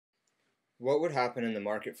What would happen in the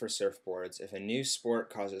market for surfboards if a new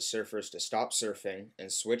sport causes surfers to stop surfing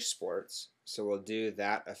and switch sports? So we'll do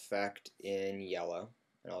that effect in yellow,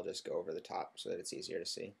 and I'll just go over the top so that it's easier to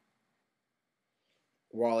see.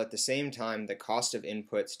 While at the same time the cost of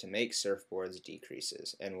inputs to make surfboards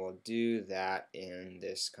decreases, and we'll do that in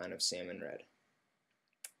this kind of salmon red.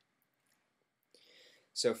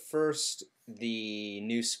 So first, the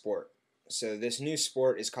new sport. So this new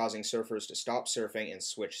sport is causing surfers to stop surfing and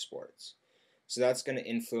switch sports. So that's going to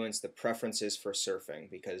influence the preferences for surfing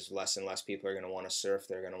because less and less people are going to want to surf.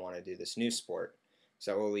 They're going to want to do this new sport.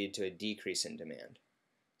 So that will lead to a decrease in demand.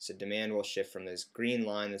 So demand will shift from this green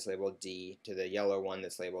line that's labeled D to the yellow one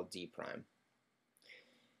that's labeled D prime.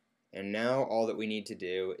 And now all that we need to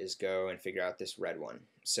do is go and figure out this red one.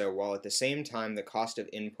 So while at the same time the cost of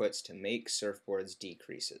inputs to make surfboards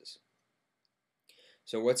decreases.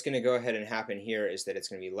 So what's going to go ahead and happen here is that it's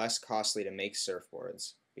going to be less costly to make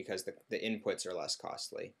surfboards because the inputs are less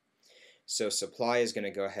costly. So supply is going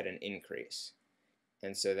to go ahead and increase.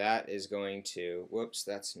 And so that is going to, whoops,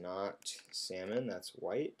 that's not salmon, that's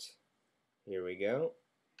white. Here we go.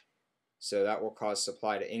 So that will cause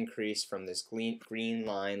supply to increase from this green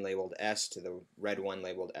line labeled S to the red one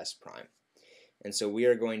labeled S prime. And so we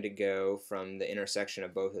are going to go from the intersection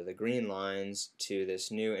of both of the green lines to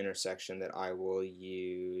this new intersection that I will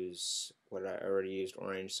use, what I already used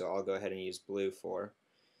orange, so I'll go ahead and use blue for.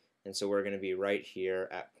 And so we're going to be right here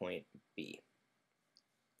at point B.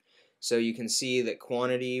 So you can see that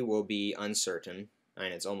quantity will be uncertain,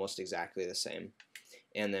 and it's almost exactly the same.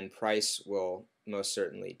 And then price will most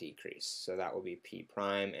certainly decrease. So that will be P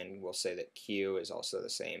prime, and we'll say that Q is also the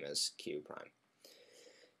same as Q prime.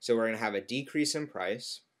 So we're going to have a decrease in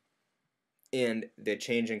price, and the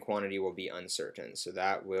change in quantity will be uncertain. So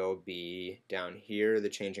that will be down here, the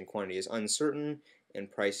change in quantity is uncertain,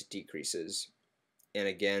 and price decreases. And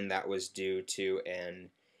again, that was due to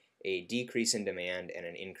a decrease in demand and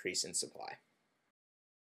an increase in supply.